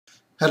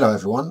Hello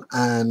everyone,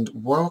 and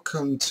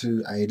welcome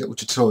to a little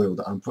tutorial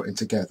that I'm putting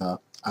together.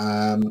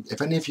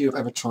 If any of you have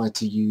ever tried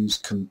to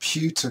use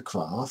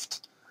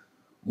ComputerCraft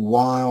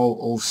while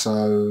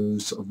also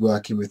sort of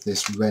working with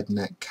this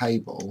Rednet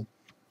cable,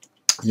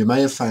 you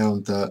may have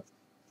found that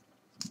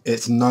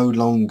it's no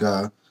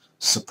longer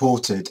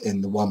supported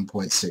in the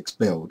 1.6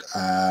 build.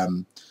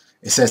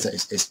 It says that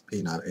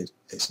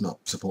it's not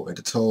supported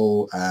at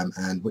all,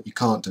 and what you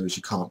can't do is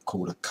you can't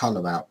call a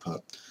color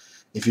output.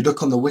 If you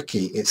look on the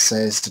wiki, it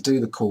says to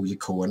do the call you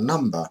call a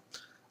number,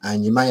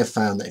 and you may have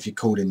found that if you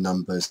call in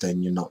numbers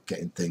then you're not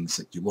getting things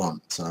that you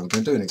want. So I'm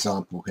going to do an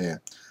example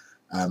here,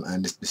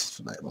 and this is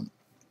for later on.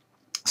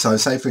 So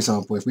say for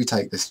example if we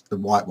take the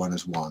white one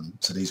as 1,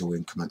 so these all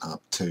increment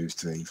up 2,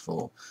 3,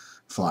 4,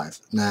 5.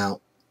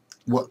 Now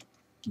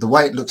the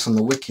way it looks on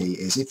the wiki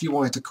is if you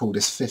wanted to call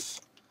this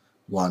fifth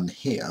one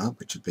here,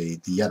 which would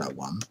be the yellow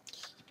one,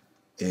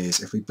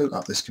 is if we boot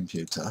up this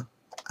computer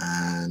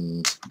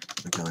and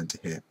we go into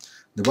here,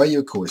 the way you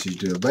would call this is you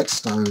do a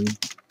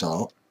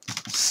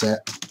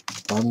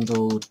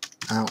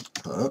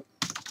redstone.setBundledOutput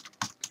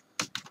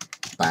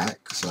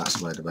back, so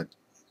that's where the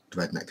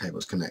Rednet cable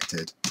is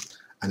connected,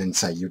 and then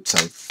you'd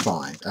say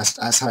 5.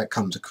 That's how it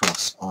comes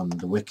across on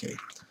the wiki.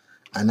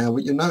 And now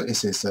what you'll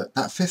notice is that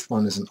that fifth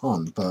one isn't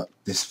on, but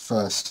this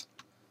first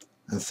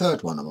and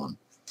third one are on.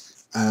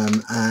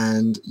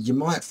 And you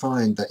might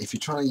find that if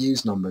you're trying to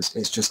use numbers,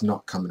 it's just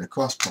not coming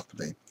across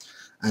properly.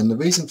 And the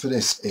reason for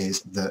this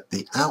is that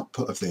the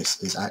output of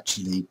this is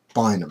actually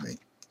binary.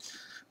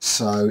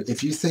 So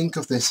if you think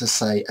of this as,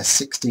 say, a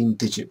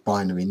 16-digit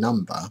binary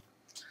number,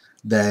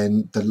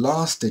 then the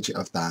last digit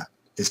of that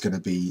is going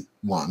to be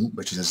 1,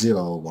 which is a 0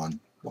 or 1,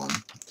 1.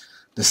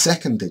 The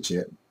second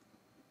digit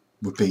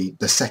would be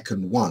the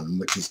second one,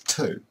 which is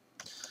 2.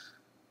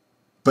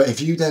 But if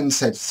you then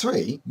said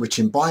 3, which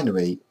in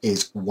binary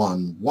is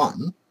 1,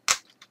 1,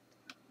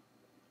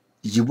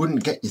 you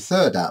wouldn't get your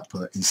third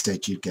output,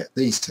 instead you'd get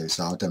these two.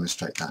 So I'll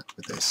demonstrate that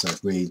with this. So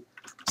if we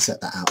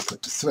set that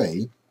output to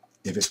 3,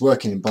 if it's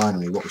working in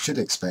binary, what we should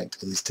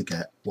expect is to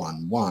get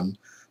 1, 1.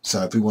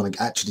 So if we want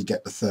to actually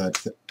get the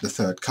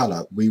third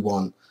colour, we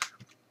want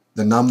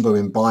the number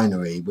in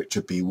binary, which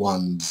would be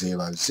 1,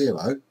 0,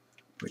 0,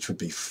 which would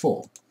be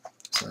 4.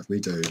 So if we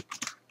do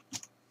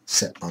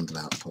set bundle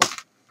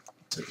output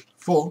to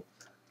 4,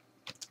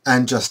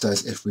 and just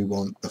as if we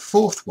want the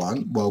fourth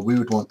one, well, we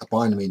would want the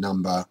binary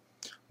number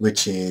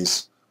which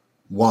is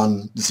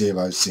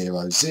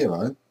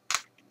 1000,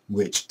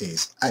 which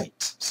is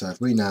 8. So if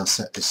we now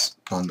set this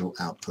bundle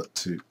output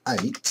to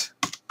 8,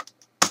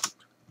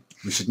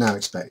 we should now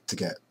expect to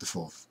get the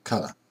fourth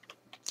colour.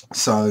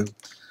 So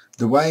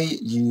the way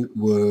you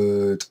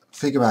would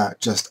figure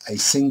out just a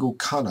single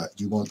colour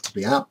you want to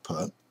be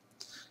output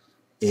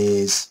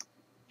is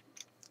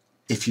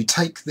if you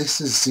take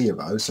this as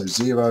 0, so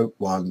 0,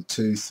 1,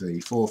 2, 3,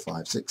 4,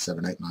 5, 6,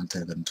 7, 8, 9,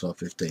 10, 11, 12,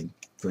 15,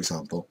 for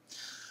example,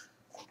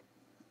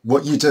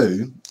 what you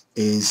do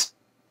is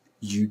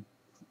you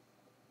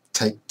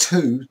take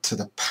 2 to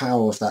the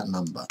power of that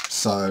number.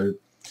 So,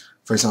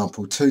 for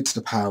example, 2 to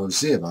the power of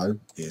 0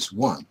 is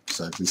 1.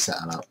 So if we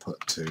set our output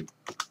to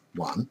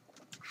 1,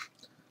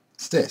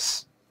 it's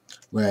this.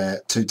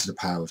 Where 2 to the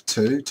power of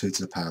 2, 2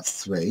 to the power of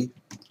 3,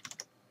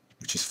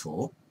 which is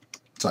 4.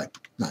 2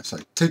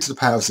 to the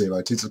power of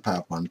 0, 2 to the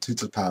power of 1, 2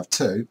 to the power of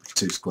 2,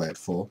 2 squared,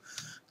 4.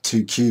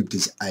 2 cubed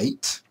is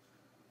 8.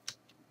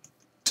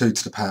 2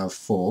 to the power of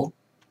 4,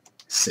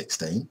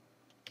 16,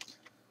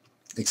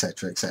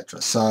 etc,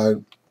 etc.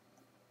 So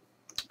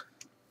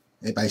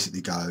it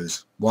basically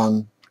goes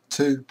 1,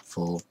 2,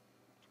 4,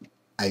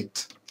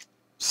 8,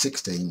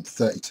 16,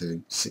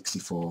 32,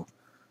 64,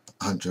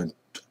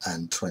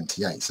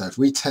 128. So if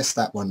we test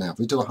that one now, if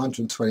we do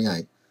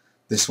 128,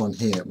 this one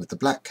here with the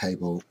black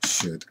cable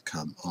should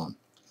come on.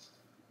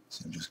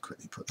 So I'll just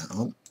quickly put that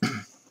on.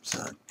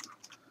 So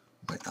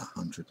make that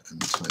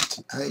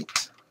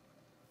 128.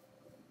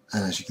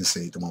 And as you can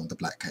see, the one with the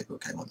black cable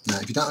came on. Now,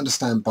 if you don't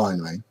understand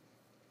binary,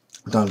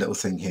 I've done a little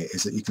thing here,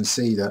 is that you can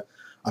see that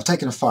I've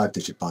taken a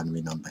 5-digit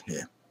binary number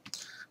here.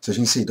 So as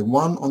you can see, the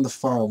one on the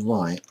far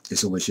right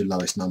is always your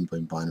lowest number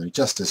in binary,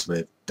 just as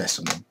with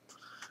decimal.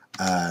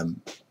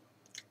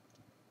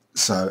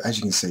 So as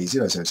you can see,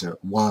 0, 0, 0,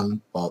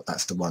 1, well,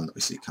 that's the one that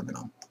we see coming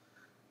on.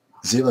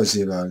 0,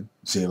 0,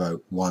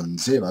 0, 1,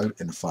 0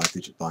 in a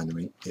 5-digit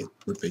binary, it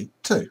would be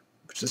 2,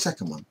 which is the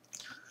second one.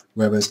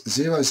 Whereas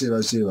 0,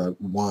 0, 0,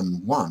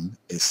 1, 1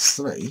 is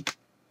 3,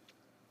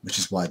 which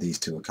is why these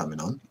two are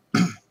coming on.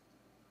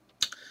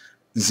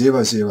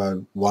 0,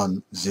 0,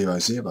 1, 0,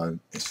 0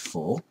 is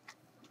 4.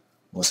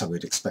 Also,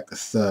 we'd expect the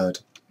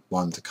third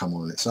one to come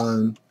on its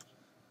own.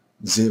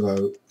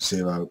 0,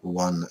 0,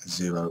 1,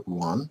 0,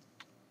 1,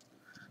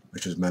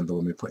 which was, remember,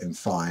 when we put in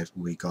 5,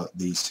 we got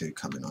these two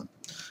coming on.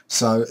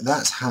 So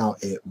that's how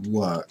it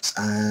works.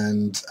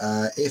 And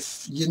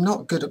if you're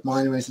not good at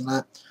binary or anything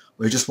like that,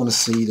 or you just want to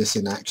see this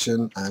in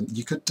action,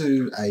 you could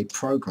do a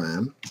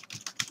program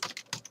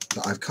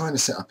that I've kind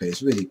of set up here.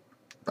 It's a really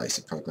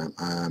basic program.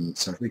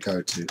 So if we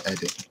go to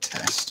edit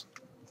test,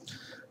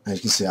 as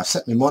you can see, I've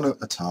set my monitor at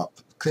the top,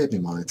 cleared my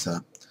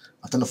monitor,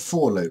 I've done a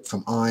for loop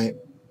from I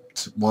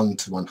to 1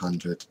 to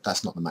 100.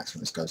 That's not the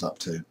maximum this goes up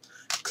to.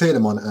 Clear the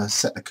monitor,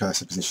 set the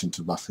cursor position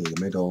to roughly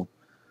the middle,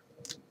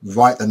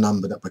 write the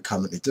number that we're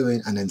currently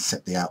doing, and then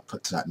set the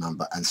output to that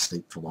number and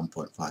sleep for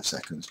 1.5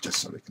 seconds just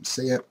so we can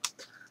see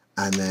it.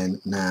 And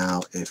then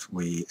now if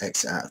we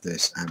exit out of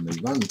this and we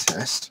run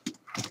test,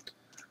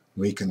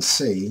 we can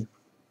see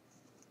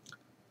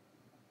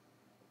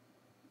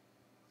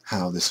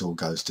how this all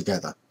goes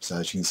together. So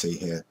as you can see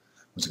here,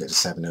 once we get to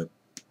 7 or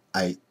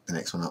 8, the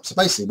next one up. So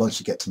basically once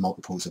you get to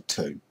multiples of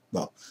 2,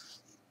 well,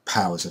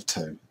 powers of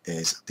 2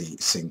 is the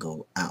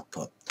single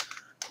output.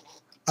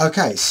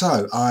 Okay,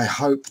 so I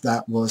hope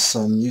that was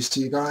some use to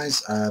you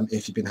guys.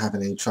 If you've been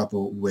having any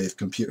trouble with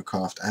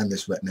ComputerCraft and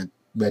this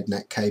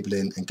Rednet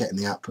cabling and getting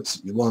the outputs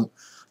that you want,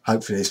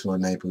 hopefully this will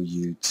enable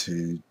you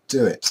to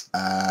do it.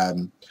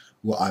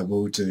 What I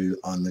will do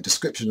on the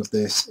description of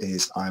this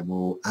is I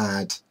will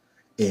add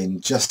in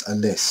just a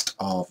list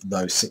of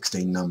those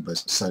 16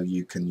 numbers so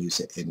you can use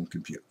it in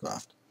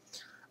ComputerCraft.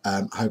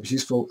 I hope it's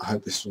useful. I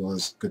hope this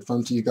was good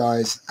fun to you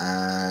guys,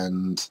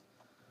 and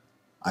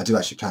I do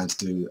actually plan to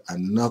do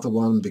another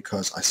one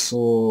because I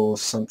saw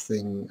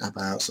something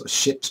about sort of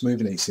ships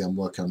moving, and you see I'm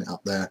working on it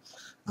up there,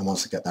 and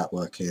once I get that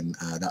working,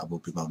 that will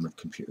be run with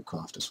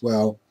ComputerCraft as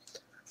well.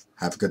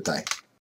 Have a good day.